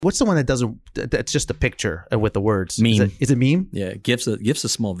What's the one that doesn't? That's just a picture with the words. Meme. Is it meme? Yeah, GIF's a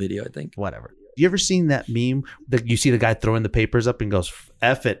small video, I think. Whatever. You ever seen that meme that you see the guy throwing the papers up and goes,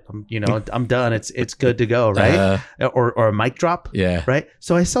 "F it, I'm done. It's good to go," right? Or a mic drop. Yeah. Right.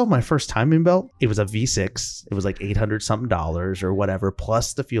 So I sold my first timing belt. It was a V6. It was like $800 something or whatever,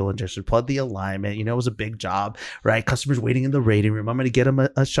 plus the fuel injection, plus the alignment. It was a big job, right? Customers waiting in the rating room. I'm going to get them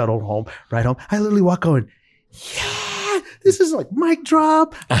a shuttle home, right home. I literally walk going, yeah, this is like mic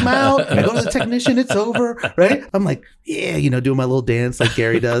drop. I'm out. I go to the technician. It's over. Right. I'm like, yeah, doing my little dance like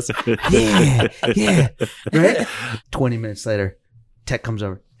Gary does. Yeah. Right. 20 minutes later, tech comes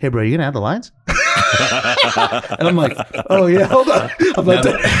over. Hey, bro, you going to add the lines? And I'm like, oh, yeah, hold on. I'm about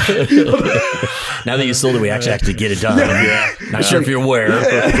Now that you sold it, we actually have to get it done. Yeah. Not sure if you're aware.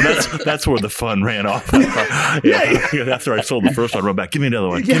 But that's where the fun ran off. Yeah. After I sold the first one, I run back. Give me another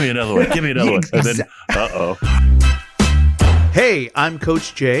one. Give me another one. Give me another one. And then, Hey, I'm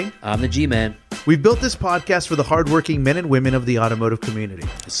Coach Jay. I'm the G-Man. We've built this podcast for the hardworking men and women of the automotive community.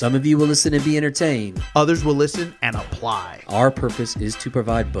 Some of you will listen and be entertained. Others will listen and apply. Our purpose is to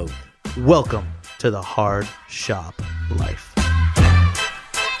provide both. Welcome to the Hard Shop Life.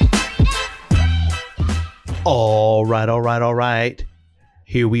 All right.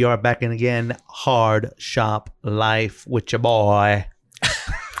 Here we are back in again. Hard Shop Life with your boy.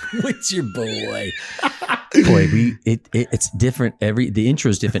 With your boy. Boy, it's different. The intro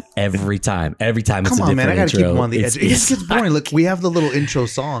is different every time. Every time it's a different intro. Come on, man, I gotta keep them on the edge. It just gets boring. Look, we have the little intro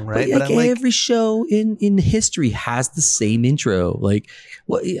song, right? But every show in history has the same intro. Like,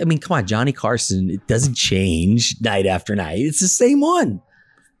 well, I mean, come on, Johnny Carson. It doesn't change night after night. It's the same one.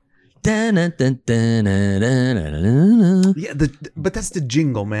 Yeah, but that's the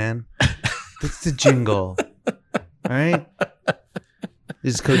jingle, man. That's the jingle. All right.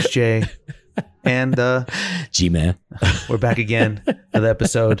 This is Coach Jay. And G-Man. We're back again for the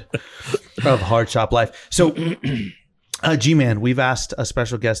episode of Hard Shop Life. So, G-Man, we've asked a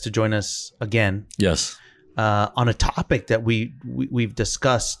special guest to join us again. Yes. On a topic that we've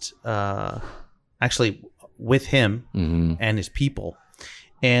discussed actually with him and his people.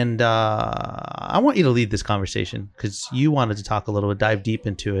 And I want you to lead this conversation because you wanted to talk a little bit, dive deep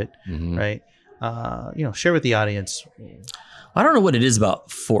into it, right? Share with the audience. I don't know what it is about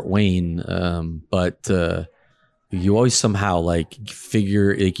Fort Wayne, but you always somehow like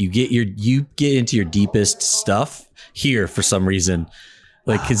figure like you get into your deepest stuff here for some reason.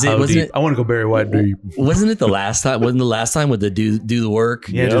 Like, cause it wasn't. I want to go Barry White deep. Wasn't it the last time? Wasn't the last time with the do the work?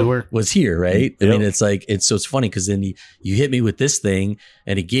 Yeah, do the work was here, right? I mean, it's like it's funny because then you hit me with this thing,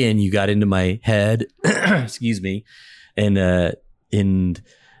 and again you got into my head. Excuse me, and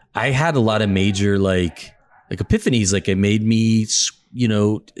I had a lot of major like epiphanies. Like it made me,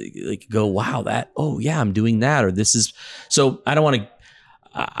 like go, wow, I'm doing that, or this is. So I don't want to.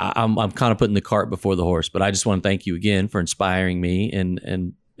 I'm kind of putting the cart before the horse, but I just want to thank you again for inspiring me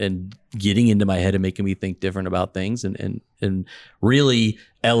and getting into my head and making me think different about things and really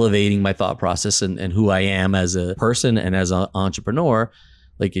elevating my thought process and who I am as a person and as an entrepreneur.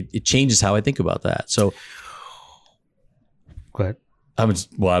 Like it changes how I think about that. So go ahead. I was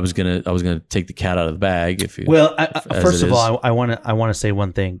gonna take the cat out of the bag. First of all, I want to say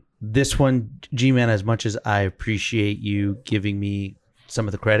one thing. This one, G-Man, as much as I appreciate you giving me some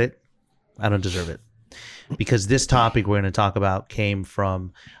of the credit, I don't deserve it, because this topic we're going to talk about came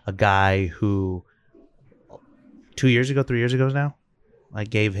from a guy who 3 years ago now, I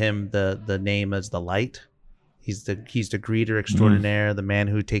gave him the name as the Light. He's the greeter extraordinaire, the man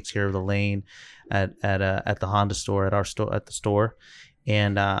who takes care of the lane at the Honda store, at the store,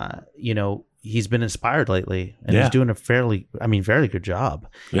 and he's been inspired lately, and he's doing a very good job.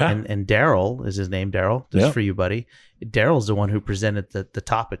 Yeah. And Daryl is his name. Daryl, this is for you, buddy. Daryl's the one who presented the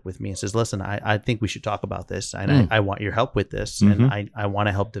topic with me and says, listen, I think we should talk about this. And I want your help with this. And I want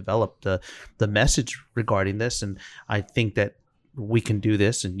to help develop the message regarding this. And I think that we can do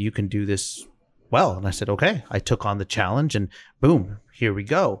this and you can do this well. And I said, okay. I took on the challenge and boom, here we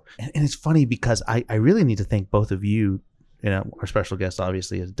go. And it's funny because I really need to thank both of you. Our special guest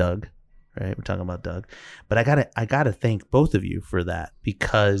obviously is Doug. Right, we're talking about Doug, but I gotta thank both of you for that,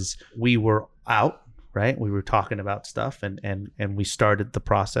 because we were out, right? We were talking about stuff, and we started the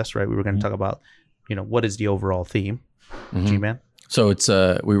process, right? We were going to talk about, what is the overall theme, G-Man? So it's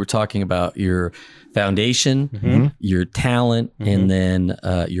we were talking about your foundation, your talent, and then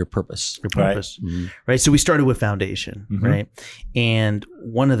your purpose. Your purpose, right? So we started with foundation, right? And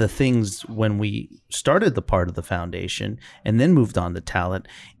one of the things when we started the part of the foundation and then moved on to talent,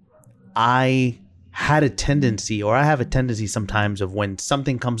 I have a tendency sometimes of when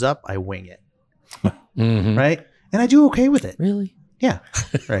something comes up, I wing it, right? And I do okay with it. Really? Yeah,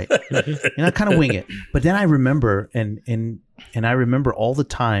 right. I kind of wing it. But then I remember, and I remember all the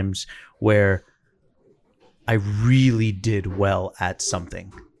times where I really did well at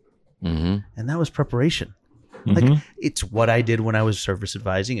something. Mm-hmm. And that was preparation. Like, it's what I did when I was service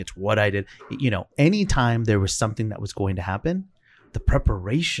advising. It's what I did. Anytime there was something that was going to happen, the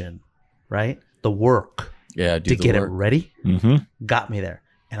preparation, right? The work to get it ready got me there.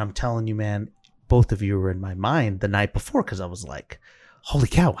 And I'm telling you, man, both of you were in my mind the night before, because I was like, holy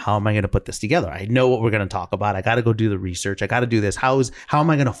cow, how am I going to put this together? I know what we're going to talk about. I got to go do the research. I got to do this. How am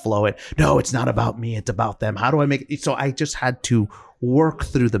I going to flow it? No, it's not about me. It's about them. How do I make it? So I just had to work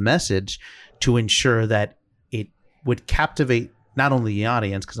through the message to ensure that it would captivate not only the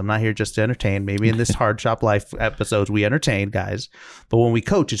audience, because I'm not here just to entertain. Maybe in this Hard Shop Life episodes, we entertain, guys. But when we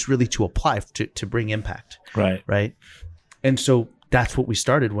coach, it's really to apply, to bring impact. Right. Right. And so that's what we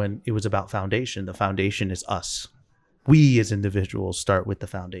started when it was about foundation. The foundation is us. We as individuals start with the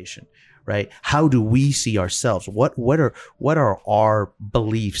foundation, right? How do we see ourselves? What are our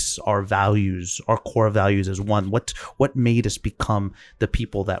beliefs, our values, our core values as one? What made us become the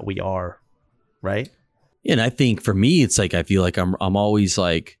people that we are, right? Yeah, and I think for me, it's like I feel like I'm always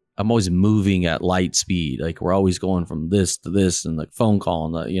moving at light speed. Like we're always going from this to this, and like phone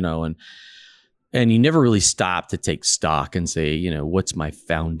call, and you never really stop to take stock and say, what's my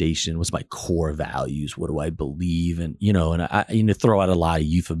foundation? What's my core values? What do I believe? And, and I throw out a lot of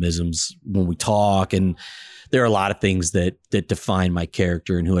euphemisms when we talk. And there are a lot of things that define my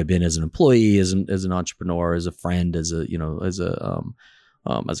character and who I've been as an employee, as an entrepreneur, as a friend, as a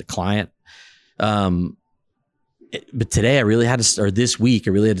client. But today this week,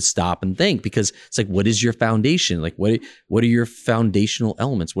 I really had to stop and think, because it's like, what is your foundation? Like, what are your foundational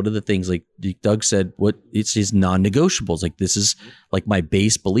elements? What are the things, like Doug said, it's his non-negotiables? Like, this is like my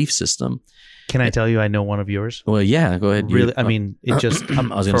base belief system. Can I tell you, I know one of yours? Well, yeah, go ahead. Really? I mean, it just,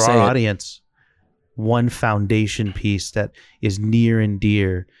 for our audience, one foundation piece that is near and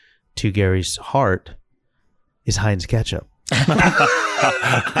dear to Gary's heart is Heinz ketchup.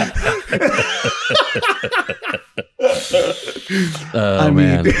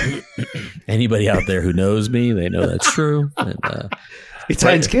 Man, anybody out there who knows me, they know that's true. And, it's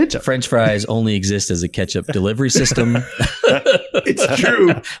Heinz ketchup. French fries only exist as a ketchup delivery system. It's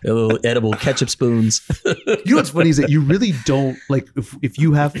true. Little edible ketchup spoons. You know what's funny is that you really don't, like, if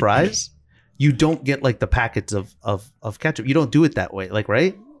you have fries, you don't get like the packets of ketchup. You don't do it that way, like,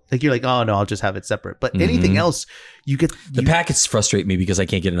 right? Like, you're like, oh no, I'll just have it separate. But anything else, you get the packets frustrate me because I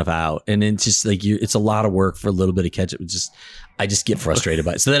can't get enough out, and it's just like it's a lot of work for a little bit of ketchup. I just get frustrated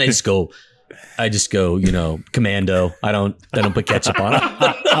by it. So then I just go, commando. I don't put ketchup on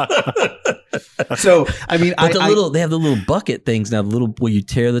it. So I mean, but they have the little bucket things now. The little where you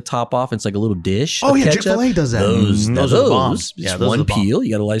tear the top off, and it's like a little dish. Oh yeah, ketchup. Chick-fil-A does that. Those are the bombs. Yeah, just one peel.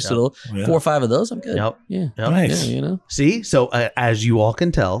 You got a nice little 4 or 5 of those. I'm good. Yep. Yeah. Nice. Yeah, See, so as you all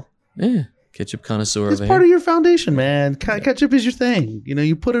can tell, ketchup connoisseur. It's part of your foundation, man. Ketchup is your thing.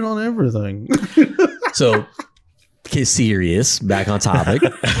 You put it on everything. So, serious. Back on topic.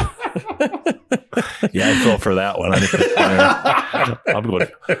 Yeah, I fell for that one.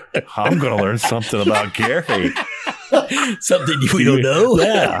 I'm going to learn something about Gary. Something we don't know.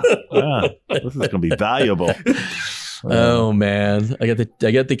 Yeah. This is going to be valuable. Oh man, I got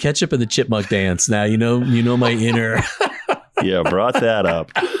the ketchup and the chipmunk dance. Now you know my inner. Yeah, brought that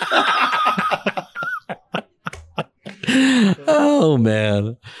up. Oh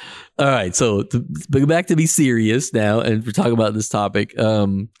man. All right, so back to be serious now, and we're talking about this topic.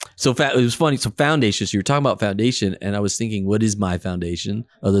 So it was funny. So foundation. So you were talking about foundation, and I was thinking, what is my foundation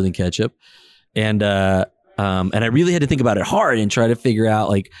other than ketchup? And I really had to think about it hard and try to figure out,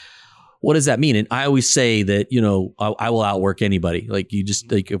 like, what does that mean? And I always say that, I will outwork anybody. Like, you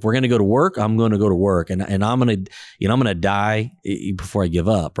just, like, if we're going to go to work, I'm going to go to work, and I'm going to die before I give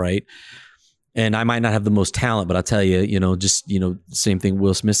up. Right. And I might not have the most talent, but I'll tell you, same thing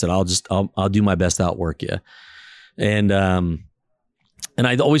Will Smith said, I'll do my best to outwork you. And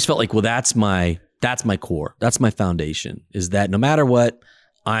I always felt like, well, that's my core. That's my foundation, is that no matter what,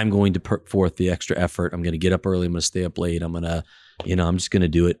 I'm going to put forth the extra effort. I'm going to get up early. I'm going to stay up late. I'm going to, I'm just going to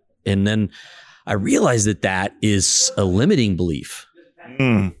do it. And then I realized that is a limiting belief.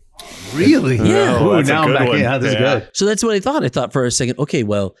 Really? Yeah. Oh, now I'm back in. Yeah, this is good. So that's what I thought. I thought for a second, okay,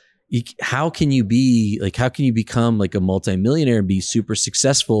 well, how can you become like a multimillionaire and be super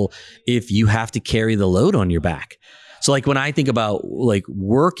successful if you have to carry the load on your back? So like when I think about like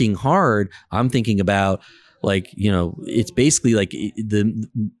working hard, I'm thinking about, Like, it's basically like the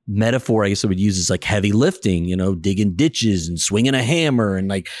metaphor I guess I would use is like heavy lifting, digging ditches and swinging a hammer. And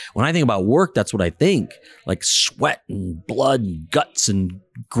like, when I think about work, that's what I think, like sweat and blood and guts and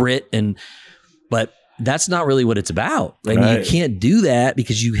grit. But that's not really what it's about. Right? I mean, you can't do that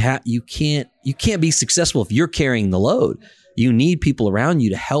because you can't be successful if you're carrying the load. You need people around you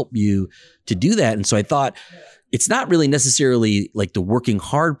to help you to do that. And so I thought, it's not really necessarily like the working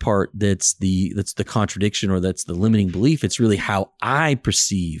hard part that's the contradiction or that's the limiting belief. It's really how I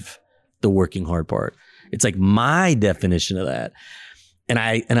perceive the working hard part. It's like my definition of that. And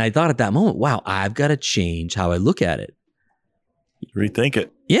I thought at that moment, wow, I've got to change how I look at it. Rethink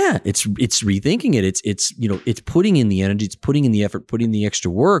it. Yeah, it's rethinking it. It's putting in the energy, it's putting in the effort, putting in the extra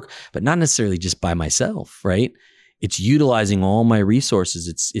work, but not necessarily just by myself, right? It's utilizing all my resources.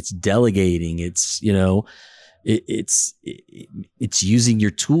 It's delegating. It's it's using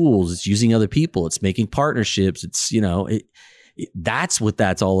your tools. It's using other people. It's making partnerships. It's that's what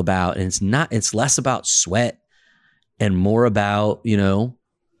that's all about. And it's less about sweat and more about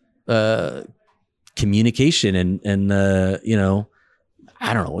communication and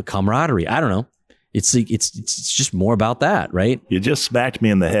I don't know, camaraderie. I don't know. It's just more about that, right? You just smacked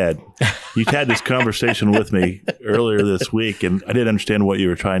me in the head. You had this conversation with me earlier this week, and I didn't understand what you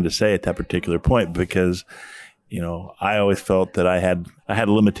were trying to say at that particular point because, I always felt that I had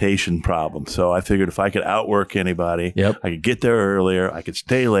a limitation problem. So I figured if I could outwork anybody, I could get there earlier, I could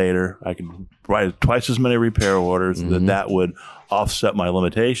stay later, I could write twice as many repair orders, that would offset my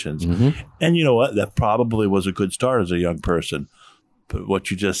limitations. And you know what? That probably was a good start as a young person. But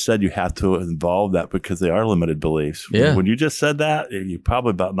what you just said, you have to involve that because they are limited beliefs. Yeah. When you just said that, you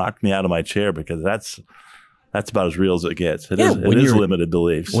probably about knocked me out of my chair because that's about as real as it gets. It is limited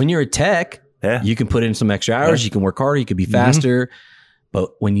beliefs. When you're a tech, you can put in some extra hours, you can work harder, you can be faster.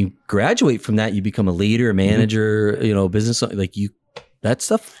 But when you graduate from that, you become a leader, a manager, business, that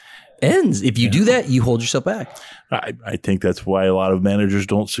stuff ends. If you do that, you hold yourself back. I think that's why a lot of managers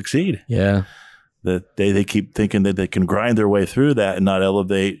don't succeed. Yeah. That they keep thinking that they can grind their way through that and not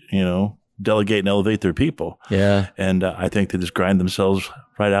elevate, delegate and elevate their people. Yeah. And I think they just grind themselves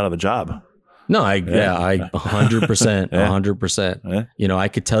right out of a job. No, I 100%, 100%. Yeah. I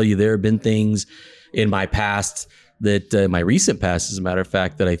could tell you there have been things in my past that my recent past, as a matter of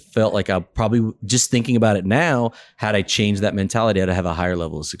fact, that I felt like I probably just thinking about it now, had I changed that mentality, I'd have a higher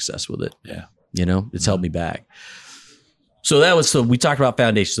level of success with it. Yeah. It's held me back. So we talked about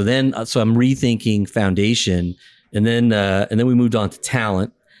foundation. So I'm rethinking foundation, and then we moved on to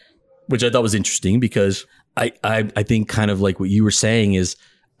talent, which I thought was interesting because I think kind of like what you were saying is,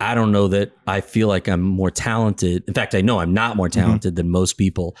 I don't know that I feel like I'm more talented. In fact, I know I'm not more talented than most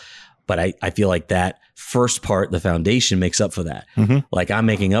people, but I feel like that first part, the foundation, makes up for that. Like I'm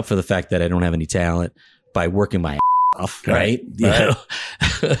making up for the fact that I don't have any talent by working my off, right?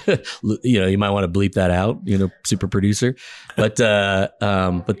 You might want to bleep that out, super producer. But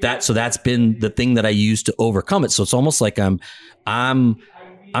that's been the thing that I use to overcome it. So it's almost like I'm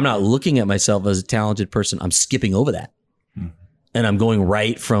not looking at myself as a talented person. I'm skipping over that. And I'm going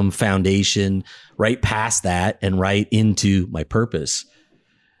right from foundation, right past that, and right into my purpose.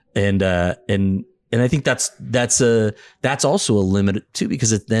 And I think that's also a limit too,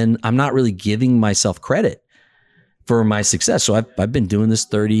 because then I'm not really giving myself credit for my success. So I've been doing this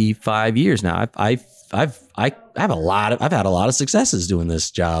 35 years now. I've had a lot of successes doing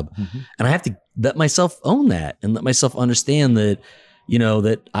this job, and I have to let myself own that and let myself understand that,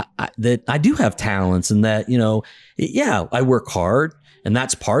 that I do have talents, and that, I work hard, and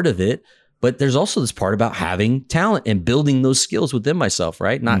that's part of it. But there's also this part about having talent and building those skills within myself,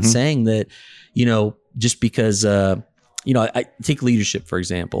 right? Not saying that, just because, I take leadership, for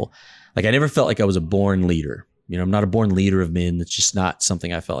example. Like I never felt like I was a born leader. I'm not a born leader of men. That's just not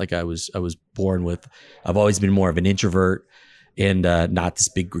something I felt like I was born with. I've always been more of an introvert and not this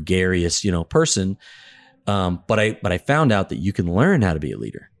big gregarious, person. But I found out that you can learn how to be a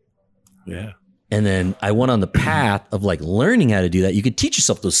leader. Yeah. And then I went on the path of like learning how to do that. You could teach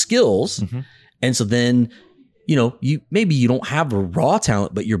yourself those skills. And so then, maybe you don't have a raw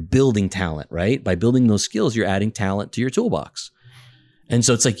talent, but you're building talent, right? By building those skills, you're adding talent to your toolbox. And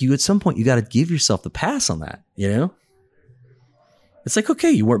so it's like at some point you got to give yourself the pass on that, It's like,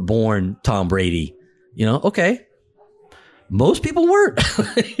 okay, you weren't born Tom Brady, okay. Most people weren't,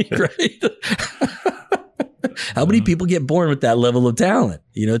 right? How many people get born with that level of talent?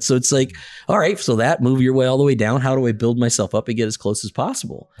 So it's like, all right, so that move your way all the way down. How do I build myself up and get as close as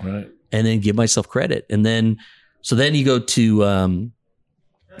possible? Right. And then give myself credit. And then you go to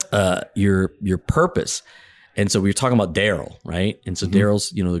your purpose. And so we were talking about Daryl, right? And so Daryl's,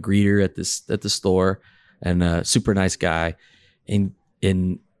 the greeter at the store. and super nice guy, and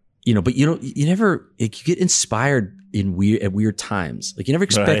but you never, like, you get inspired at weird times. Like, you never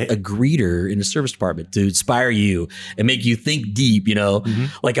expect a greeter in the service department to inspire you and make you think deep,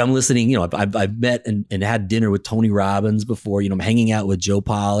 like I'm listening, I've met and had dinner with Tony Robbins before, I'm hanging out with Joe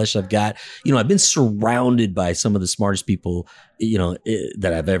Polish. I've got, I've been surrounded by some of the smartest people,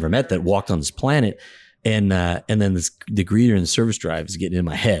 that I've ever met that walked on this planet. And then the greeter and the service drive is getting in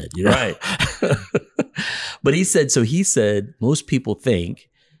my head, Right. But he said, most people think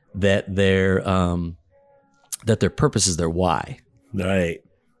that their purpose is their why. Right.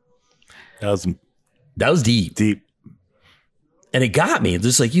 That was deep. Deep. And it got me,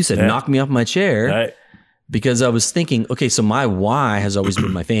 just like you said, knocked me off my chair. Right. Because I was thinking, okay, so my why has always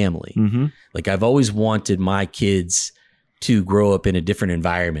been my family. Mm-hmm. Like, I've always wanted my kids to grow up in a different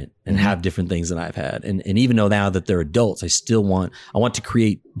environment and have different things than I've had. And even though now that they're adults, I want to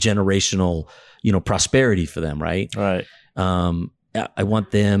create generational, prosperity for them. Right. Right. I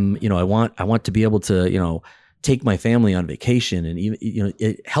want them, I want to be able to, take my family on vacation and even,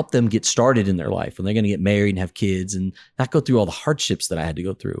 help them get started in their life when they're going to get married and have kids and not go through all the hardships that I had to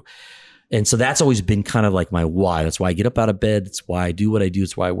go through. And so that's always been kind of like my why. That's why I get up out of bed. That's why I do what I do.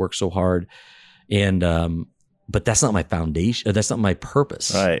 It's why I work so hard. And, but that's not my foundation. That's not my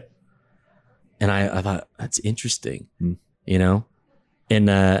purpose. Right. And I thought, that's interesting,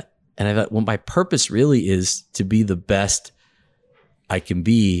 And I thought, well, my purpose really is to be the best I can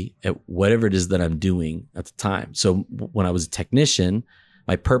be at whatever it is that I'm doing at the time. So when I was a technician,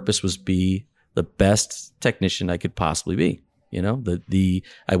 my purpose was be the best technician I could possibly be.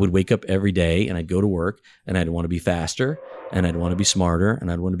 I would wake up every day and I'd go to work and I'd want to be faster and I'd want to be smarter and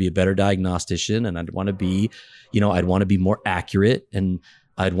I'd want to be a better diagnostician and I'd want to be, I'd want to be more accurate and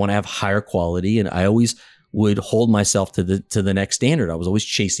I'd want to have higher quality. And I always would hold myself to the next standard. I was always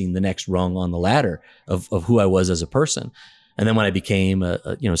chasing the next rung on the ladder of who I was as a person. And then when I became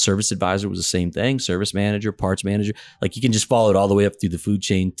a service advisor, it was the same thing. Service manager, parts manager, like you can just follow it all the way up through the food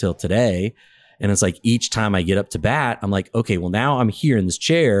chain till today. And it's like each time I get up to bat, I'm like, okay, well, now I'm here in this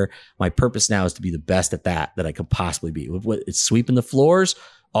chair. My purpose now is to be the best at that I could possibly be. It's sweeping the floors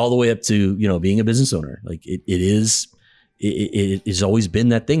all the way up to, being a business owner. Like it has always been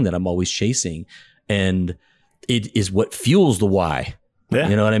that thing that I'm always chasing. And it is what fuels the why. Yeah.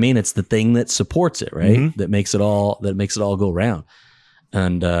 You know what I mean? It's the thing that supports it, right? Mm-hmm. That makes it all go around.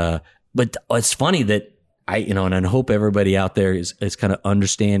 And, but it's funny that and I hope everybody out there is kind of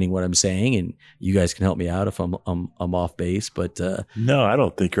understanding what I'm saying, and you guys can help me out if I'm off base. But no, I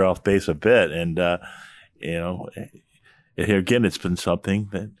don't think you're off base a bit. And here again, it's been something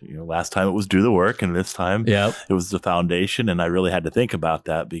that last time it was do the work, and this time it was the foundation. And I really had to think about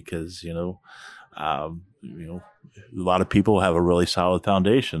that because a lot of people have a really solid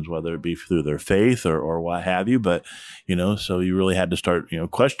foundations, whether it be through their faith or what have you. But, so you really had to start,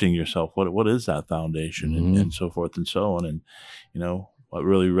 questioning yourself, what is that foundation and so forth and so on. And, what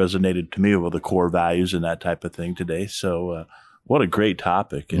really resonated to me were the core values and that type of thing today. So what a great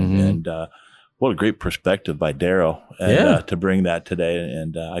topic and what a great perspective by Daryl to bring that today.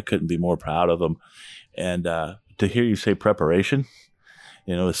 And I couldn't be more proud of him. And to hear you say preparation,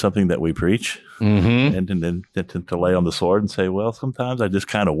 is something that we preach, and then to lay on the sword and say, well, sometimes I just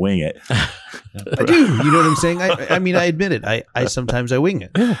kind of wing it. I do. You know what I'm saying? I mean, I admit it. I sometimes I wing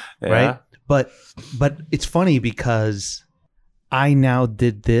it, right? But it's funny because I now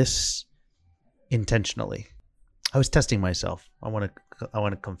did this intentionally. I was testing myself. I want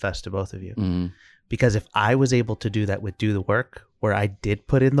to confess to both of you, because if I was able to do that with Do the Work, where I did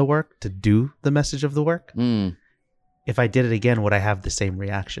put in the work to do the message of the work. If I did it again, would I have the same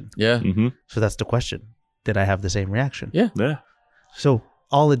reaction? Yeah. Mm-hmm. So that's the question. Did I have the same reaction? Yeah. Yeah. So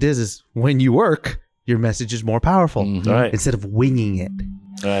all it is when you work, your message is more powerful right. instead of winging it.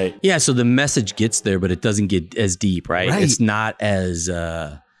 Right. Yeah. So the message gets there, but it doesn't get as deep, right? It's not as,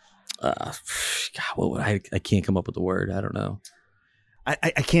 I can't come up with the word. I don't know. I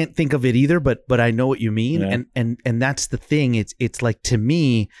can't think of it either, but I know what you mean. Yeah. And that's the thing. It's like, to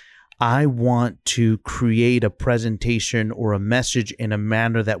me, I want to create a presentation or a message in a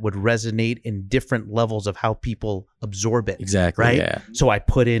manner that would resonate in different levels of how people absorb it. Exactly. Right. Yeah. So I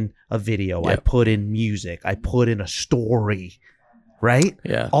put in a video, I put in music, I put in a story, right?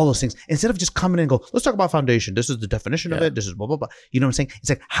 Yeah. All those things. Instead of just coming in and go, let's talk about foundation. This is the definition of it. This is blah, blah, blah. You know what I'm saying? It's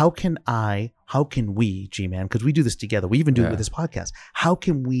like, how can we, G-Man, because we do this together. We even do it with this podcast. How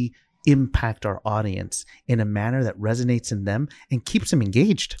can we impact our audience in a manner that resonates in them and keeps them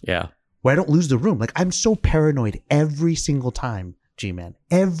engaged? Yeah. Where I don't lose the room. Like, I'm so paranoid every single time, G-Man.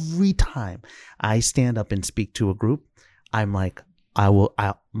 Every time I stand up and speak to a group, I'm like,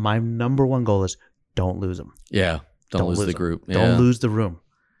 my number one goal is, don't lose them. Yeah. Don't lose the them. group. Yeah. Don't lose the room.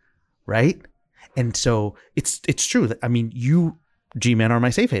 Right? And so it's true that, I mean, you, G-Man, are my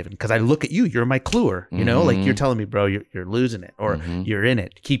safe haven because I look at you. You're my cluer. You know, like you're telling me, bro, you're losing it or you're in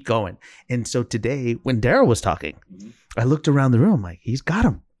it. Keep going. And so today, when Daryl was talking, I looked around the room like, he's got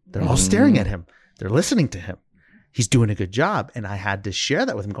him. They're all staring at him. They're listening to him. He's doing a good job. And I had to share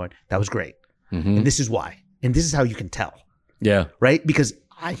that with him going, that was great. And this is why. And this is how you can tell. Yeah. Right? Because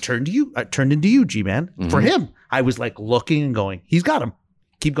I turned into you, G-Man, for him. I was like looking and going, he's got him.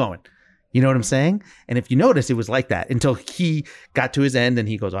 Keep going. You know what I'm saying? And if you notice, it was like that until he got to his end and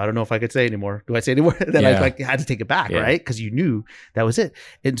he goes, I don't know if I could say anymore. Do I say anymore? Then I like had to take it back, right? Because you knew that was it.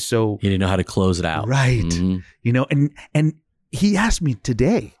 And so he didn't know how to close it out. Right. You know, and he asked me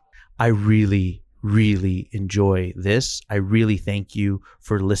today, I really, really enjoy this. I really thank you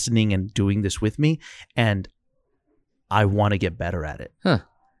for listening and doing this with me. And I want to get better at it. Huh.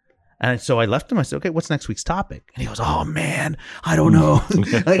 And so I left him. I said, okay, what's next week's topic? And he goes, oh man, I don't know.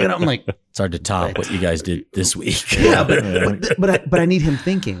 And I'm like, it's hard to top what you guys did this week. Yeah, but I need him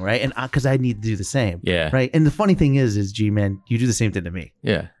thinking, right? And because I need to do the same. Yeah. Right. And the funny thing is G-Man, you do the same thing to me.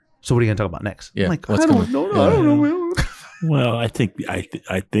 Yeah. So what are you going to talk about next? Yeah. I'm like, I don't know. Well, I think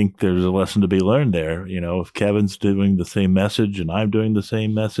there's a lesson to be learned there. You know, if Kevin's doing the same message and I'm doing the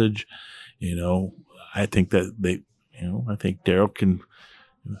same message, you know, I think that I think Daryl can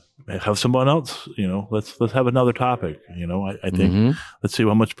have someone else, you know, let's have another topic. You know, I think let's see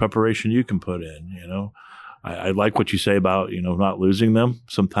how much preparation you can put in, you know. I like what you say about, you know, not losing them.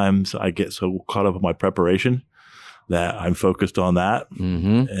 Sometimes I get so caught up in my preparation that I'm focused on that.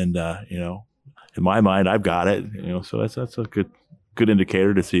 And, you know, in my mind, I've got it, you know, so that's a good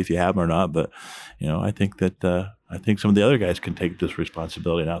indicator to see if you have them or not. But, you know, I think that, I think some of the other guys can take this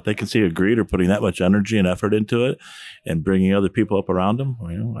responsibility now. If they can see a greeter putting that much energy and effort into it and bringing other people up around them,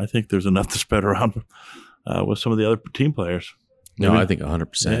 you know, I think there's enough to spread around with some of the other team players. No, I think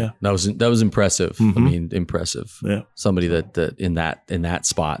 100%. Yeah. That was impressive. I mean, impressive. Yeah. Somebody that in that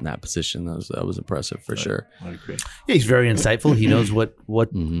spot, in that position, that was impressive for sure. I agree. Yeah, he's very insightful. He knows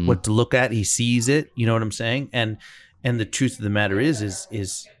what to look at. He sees it. You know what I'm saying? And the truth of the matter is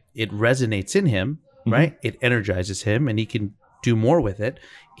it resonates in him. Right? It energizes him and he can do more with it.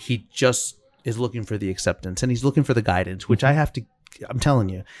 He just is looking for the acceptance and he's looking for the guidance, which I'm telling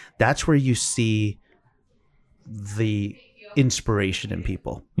you, that's where you see the inspiration in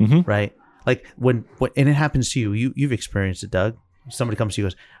people, right? Like when and it happens to you've experienced it, Doug. Somebody comes to you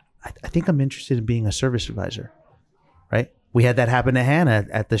and goes, I think I'm interested in being a service advisor, right? We had that happen to Hannah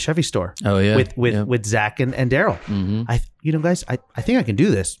at the Chevy store. Oh yeah. With Zach and Daryl. Guys, I think I can do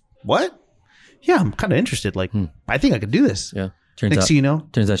this. What? Yeah, I'm kind of interested. Like, I think I could do this. Yeah. Turns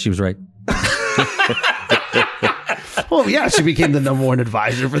out she was right. Well, yeah, she became the number one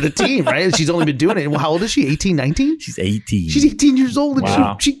advisor for the team, right? She's only been doing it. Well, how old is she? 18, 19? She's 18. She's 18 years old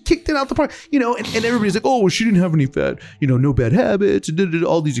and she kicked it out the park. You know, and everybody's like, oh, well, she didn't have any no bad habits, and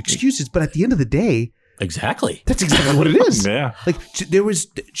all these excuses. But at the end of the day, exactly. That's exactly what it is. Yeah. Like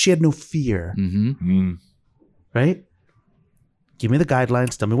she had no fear. Right? Give me the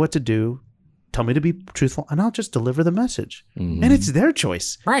guidelines. Tell me what to do. Tell me to be truthful, and I'll just deliver the message. And it's their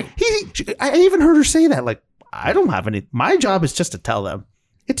choice. Right. I even heard her say that. Like, I don't have any. My job is just to tell them.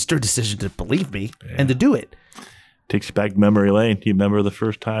 It's their decision to believe me and to do it. Takes you back memory lane. Do you remember the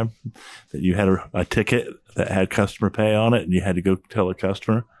first time that you had a ticket that had customer pay on it and you had to go tell a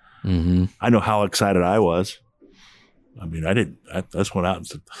customer? I know how excited I was. I mean, I just went out and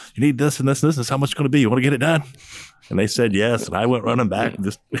said, you need this and this and this. This is how much it's going to be. You want to get it done? And they said yes. And I went running back and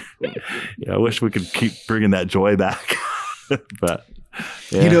just, I wish we could keep bringing that joy back. But,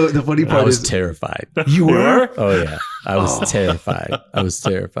 you know, the funny part I was terrified. You were? Oh, yeah. I was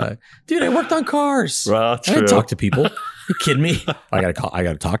terrified. Dude, I worked on cars. Well, true. I didn't talk to people. You kidding me? I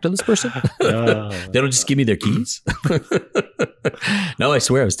gotta talk to this person. They don't just give me their keys. No, I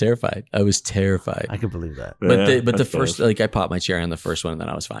swear I was terrified. I can believe that. But the first, like, I popped my cherry on the first one, and then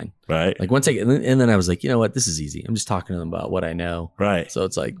I was fine. Right. Like once and then I was like, you know what? This is easy. I'm just talking to them about what I know. Right. So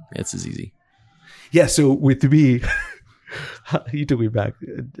it's like it's as easy. Yeah. So with me, you took me back,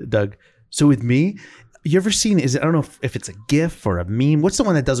 Doug. So with me, you ever seen? I don't know if it's a GIF or a meme. What's the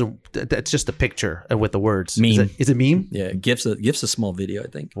one that doesn't? That's just a picture with the words. Meme. Is it meme? Yeah, GIF's a small video, I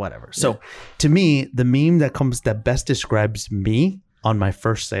think. Whatever. So to me, the meme that best describes me on my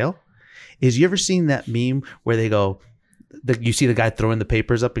first sale is, you ever seen that meme where they go, you see the guy throwing the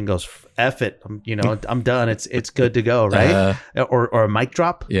papers up and goes, F it, I'm done. It's good to go, right? Or a mic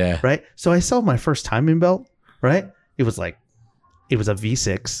drop. Yeah. Right. So I sold my first timing belt. Right. It was like it was a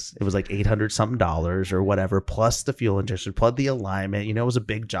V6. It was like $800 something or whatever, plus the fuel injection, plus the alignment. You know, it was a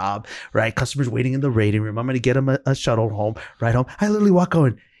big job, right? Customers waiting in the rating room. I'm going to get them a shuttle home, right home. I literally walk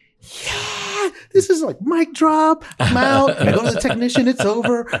going, yeah, this is like mic drop. I'm out. I go to the technician. It's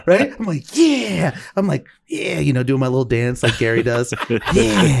over, right? I'm like, yeah. I'm like, yeah, you know, doing my little dance like Gary does.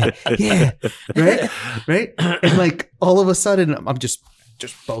 Yeah, yeah, right? And like all of a sudden, I'm just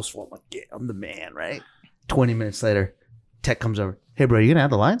boastful. I'm like, yeah, I'm the man, right? 20 minutes later, tech comes over. Hey, bro, you gonna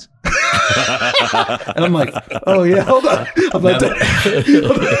add the lines? And I'm like, oh yeah, hold on. I'm like,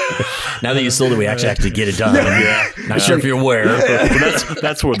 now that you sold it, we actually have to get it done. Not sure if you're aware.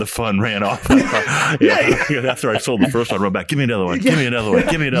 That's where the fun ran off. After I sold the first one, I run back. Give me another one. Give me another one.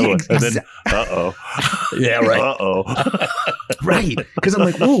 Give me another one. And then, Yeah, right. right? Because I'm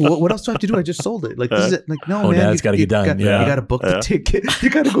like, whoa, what else do I have to do? I just sold it. Like, this is it. Like, no, man, now it's got to get done. You got to book the ticket. You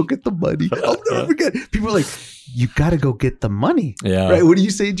got to go get the money. I'll never forget. People are like, you got to go get the money. Yeah. Right. What do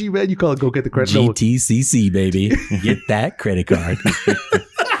you say, G-Man? You call it go get the credit card. GTCC, baby. Get that credit card.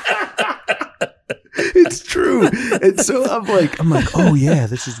 It's true. And so I'm like, oh yeah,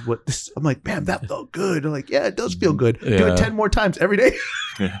 this is what this. I'm like, man, that felt good. I'm like, yeah, it does feel good. Do it 10 more times every day.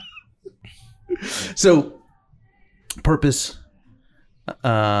 Yeah. So purpose,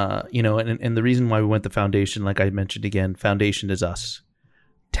 you know, and the reason why we went the foundation, like I mentioned again, foundation is us.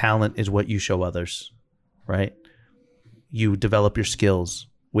 Talent is what you show others, right? You develop your skills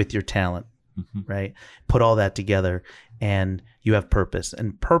with your talent, right? Put all that together and you have purpose.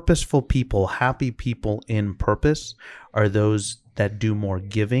 And purposeful people, happy people in purpose are those that do more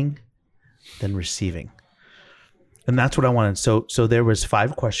giving than receiving. And that's what I wanted. So there was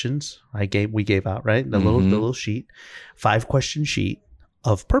 5 questions we gave out, right? The little sheet, 5-question sheet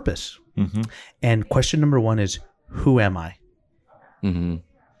of purpose. And question number 1 is, who am I?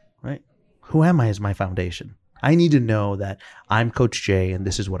 Right? Who am I is my foundation. I need to know that I'm Coach Jay and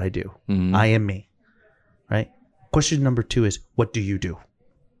this is what I do. I am me. Right? Question number 2 is, what do you do?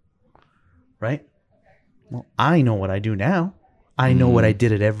 Right? Well, I know what I do now. I know what I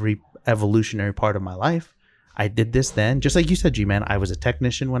did at every evolutionary part of my life. I did this then. Just like you said, G-Man, I was a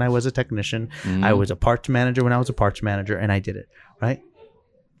technician when I was a technician. I was a parts manager when I was a parts manager, and I did it. Right?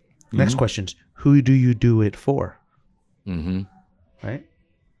 Next question is, who do you do it for? Right?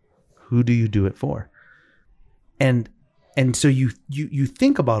 Who do you do it for? And so you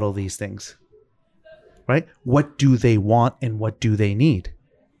think about all these things, right? What do they want and what do they need?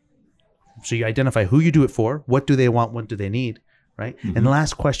 So you identify who you do it for, what do they want, what do they need, right? And the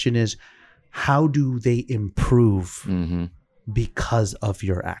last question is, how do they improve because of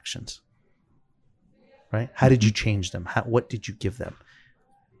your actions, right? How did you change them? What did you give them?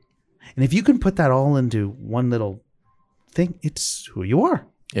 And if you can put that all into one little thing, it's who you are.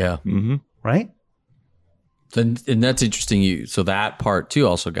 Yeah. Right? And that's interesting. So that part too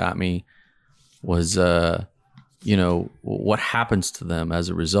also got me was, you know, what happens to them as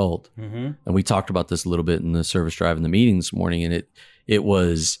a result. And we talked about this a little bit in the service drive in the meeting this morning. And it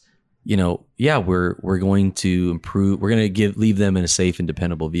was, you know, yeah, we're going to improve. We're going to leave them in a safe and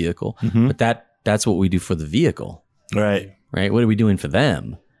dependable vehicle. But that's what we do for the vehicle. Right. Right. What are we doing for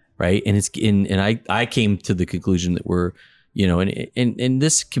them? Right. And I came to the conclusion that we're, you know, and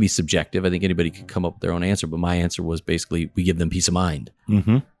this can be subjective. I think anybody can come up with their own answer, but my answer was basically we give them peace of mind.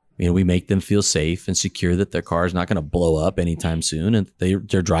 You know, we make them feel safe and secure that their car is not going to blow up anytime soon, and they're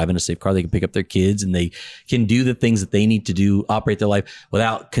driving a safe car. They can pick up their kids and they can do the things that they need to do, operate their life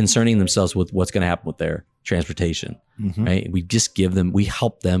without concerning themselves with what's going to happen with their transportation. Right? We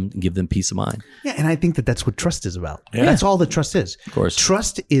help them and give them peace of mind. Yeah, and I think that's what trust is about. Yeah. That's all that trust is. Of course.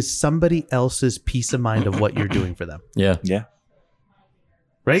 Trust is somebody else's peace of mind of what you're doing for them. Yeah. Yeah.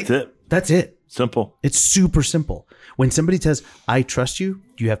 Right? That's it. Simple. It's super simple. When somebody says, I trust you,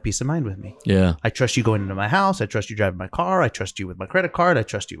 you have peace of mind with me. Yeah. I trust you going into my house. I trust you driving my car. I trust you with my credit card. I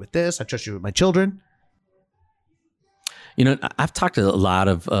trust you with this. I trust you with my children. You know, I've talked to a lot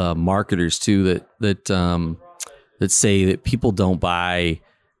of marketers too that say that people don't buy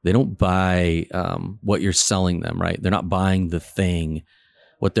what you're selling them, right? They're not buying the thing.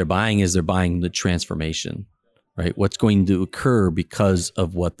 What they're buying is they're buying the transformation, right? What's going to occur because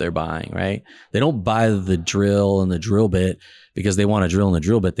of what they're buying, right? They don't buy the drill and the drill bit because they want a drill and a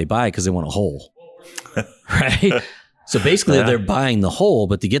drill bit. They buy it because they want a hole, right? So basically they're buying the hole,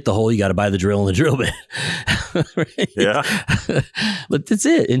 but to get the hole, you got to buy the drill and the drill bit. Right? Yeah. But that's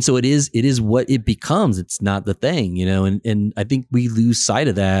it. And so it is what it becomes. It's not the thing, you know, and I think we lose sight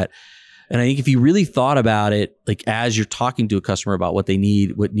of that. And I think if you really thought about it, like as you're talking to a customer about what they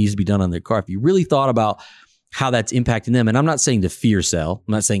need, what needs to be done on their car, if you really thought about how that's impacting them. And I'm not saying to fear sell.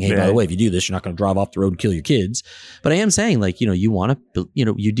 I'm not saying, hey, by the way, if you do this, you're not going to drive off the road and kill your kids. But I am saying, like, you want to,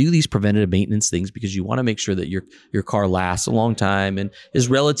 you do these preventative maintenance things because you want to make sure that your car lasts a long time and is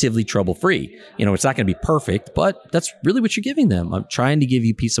relatively trouble free. It's not going to be perfect, but that's really what you're giving them. I'm trying to give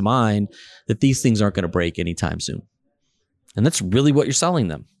you peace of mind that these things aren't going to break anytime soon. And that's really what you're selling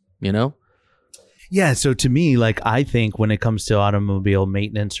them, Yeah. So to me, like, I think when it comes to automobile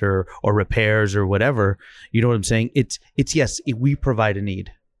maintenance or repairs or whatever, you know what I'm saying? It's yes, we provide a need,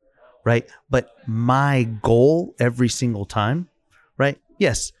 right? But my goal every single time, right?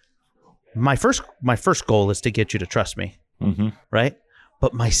 Yes. My first goal is to get you to trust me, right?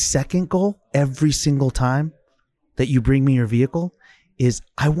 But my second goal every single time that you bring me your vehicle is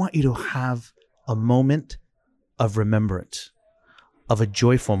I want you to have a moment of remembrance, of a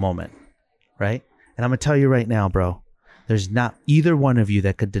joyful moment, right? And I'm going to tell you right now, bro, there's not either one of you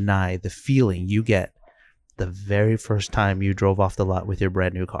that could deny the feeling you get the very first time you drove off the lot with your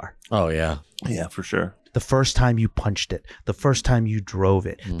brand new car. Oh, yeah. Yeah, for sure. The first time you punched it, the first time you drove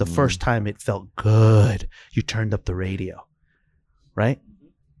it, the first time it felt good, you turned up the radio, right?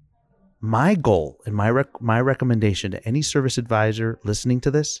 My goal and my recommendation to any service advisor listening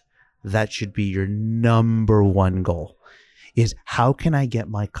to this, that should be your number one goal. Is how can I get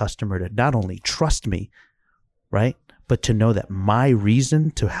my customer to not only trust me, right, but to know that my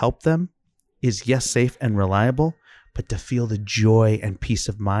reason to help them is, yes, safe and reliable, but to feel the joy and peace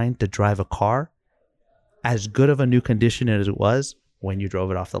of mind to drive a car as good of a new condition as it was when you drove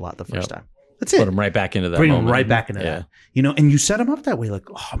it off the lot the first time. That's it. Put them right back into that Bring moment. them right back into that. And you set them up that way. Like,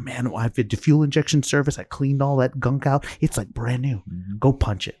 oh, man, I did the fuel injection service. I cleaned all that gunk out. It's like brand new. Go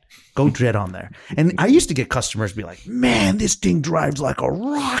punch it. Go dread on there. And I used to get customers be like, man, this thing drives like a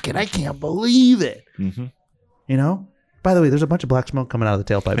rocket. I can't believe it. By the way, there's a bunch of black smoke coming out of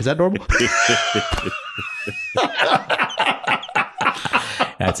the tailpipe. Is that normal?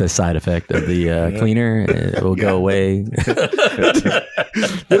 That's a side effect of the cleaner. It will go away.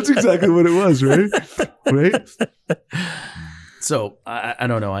 That's exactly what it was, right? Right? So I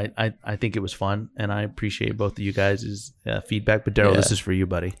don't know. I think it was fun, and I appreciate both of you guys' feedback. But Daryl, this is for you,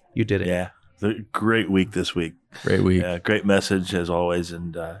 buddy. You did it. Yeah. Great week this week. Great week. Great message as always.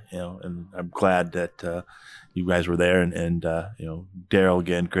 And, and I'm glad that you guys were there. And Daryl,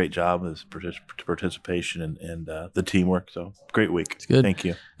 again, great job with his participation and the teamwork. So great week. It's good. Thank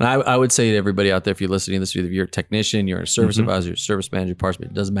you. And I would say to everybody out there, if you're listening to this, either you're a technician, you're a service advisor, service manager, parts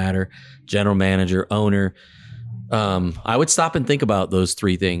man, it doesn't matter, general manager, owner. I would stop and think about those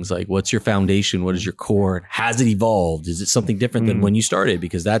three things. Like, what's your foundation? What is your core? Has it evolved? Is it something different than when you started?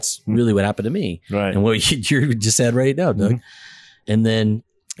 Because that's really what happened to me. Right. And what you just said right now, Doug. And then,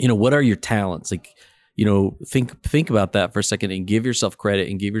 what are your talents? Like, think about that for a second and give yourself credit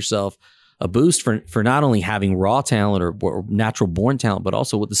and give yourself a boost for not only having raw talent or natural born talent, but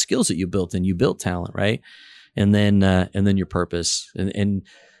also with the skills that you built, and you built talent, right? And then your purpose. And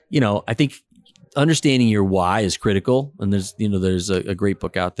I think understanding your why is critical. And there's a great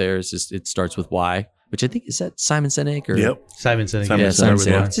book out there. It starts with why, which I think is that Simon Sinek or Yep. Simon Sinek. Simon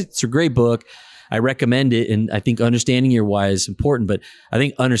Sinek. It's a great book. I recommend it. And I think understanding your why is important, but I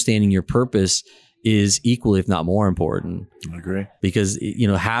think understanding your purpose is equally, if not more important. I agree. Because,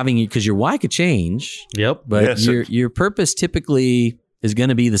 because your why could change. Yep. But your purpose typically is going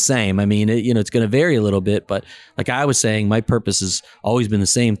to be the same. I mean, it's going to vary a little bit, but like I was saying, my purpose has always been the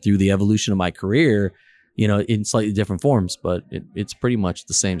same through the evolution of my career, in slightly different forms, but it's pretty much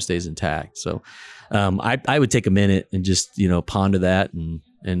the same, stays intact. So, I would take a minute and just, ponder that and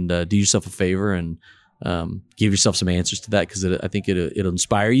do yourself a favor and, give yourself some answers to that. Cause I think it'll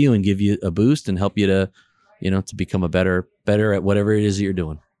inspire you and give you a boost and help you to, to become a better at whatever it is that you're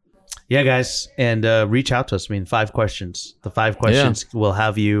doing. Yeah, guys, and reach out to us. 5 questions. The 5 questions will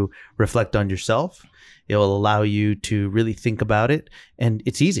have you reflect on yourself. It will allow you to really think about it, and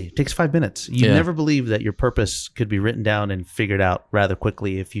it's easy. It takes 5 minutes. You never believe that your purpose could be written down and figured out rather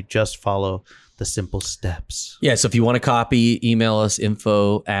quickly if you just follow the simple steps. Yeah, so if you want a copy, email us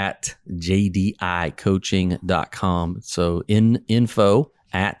info@jdicoaching.com. So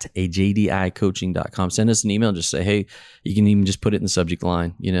info@jdicoaching.com. Send us an email and just say, hey, you can even just put it in the subject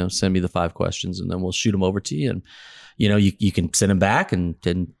line, send me the 5 questions, and then we'll shoot them over to you. And, you can send them back and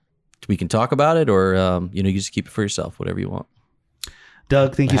we can talk about it, or, you just keep it for yourself, whatever you want.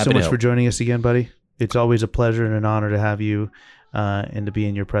 Doug, thank you so much for joining us again, buddy. It's always a pleasure and an honor to have you and to be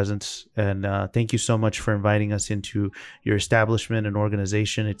in your presence. And thank you so much for inviting us into your establishment and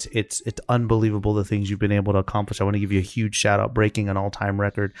organization. It's unbelievable the things you've been able to accomplish. I want to give you a huge shout out, breaking an all-time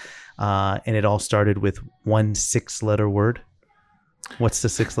record. And it all started with one 6-letter word. What's the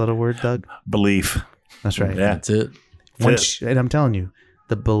 6-letter word, Doug? Belief. That's right. Yeah. That's it. And I'm telling you,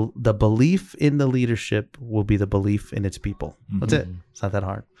 the belief in the leadership will be the belief in its people. That's it. It's not that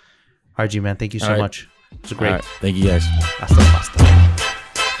hard. RG, man, thank you so much. It was great. Thank you guys. Hasta la pasta.